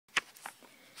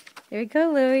Here we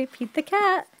go, Louie. Pete the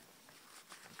cat.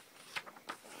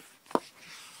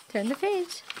 Turn the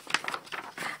page.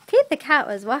 Pete the cat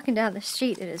was walking down the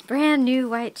street in his brand new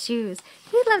white shoes.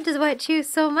 He loved his white shoes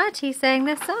so much he sang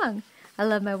this song. I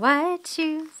love my white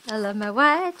shoes. I love my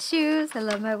white shoes. I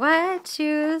love my white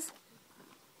shoes.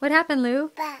 What happened,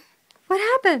 Lou? What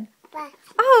happened?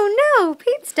 Oh no!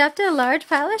 Pete stepped in a large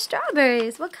pile of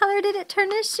strawberries. What color did it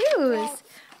turn his shoes?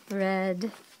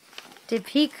 Red. Did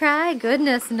Pete cry?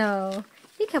 Goodness, no.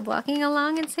 He kept walking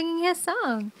along and singing his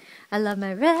song. I love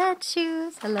my red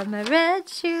shoes. I love my red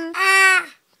shoes.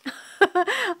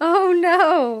 Oh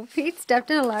no! Pete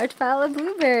stepped in a large pile of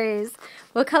blueberries.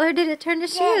 What color did it turn to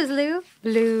shoes, Lou?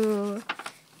 Blue.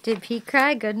 Did Pete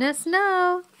cry? Goodness,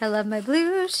 no. I love my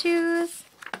blue shoes.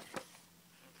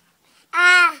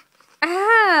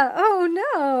 Oh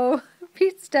no!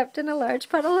 Pete stepped in a large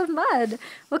puddle of mud.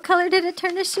 What color did it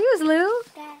turn to shoes, Lou?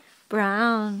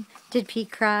 Brown. Did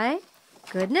Pete cry?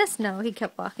 Goodness, no. He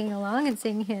kept walking along and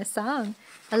singing his song.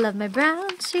 I love my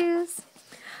brown shoes.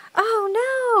 Oh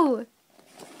no!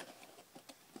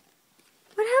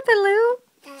 What happened, Lou?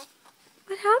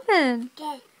 What happened?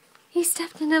 He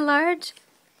stepped in a large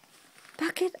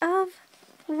bucket of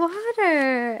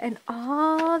water, and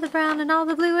all the brown and all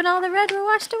the blue and all the red were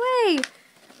washed away.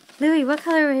 Louie, what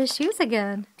color were his shoes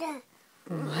again?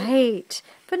 White.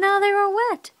 But now they were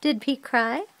wet. Did Pete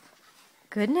cry?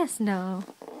 Goodness, no.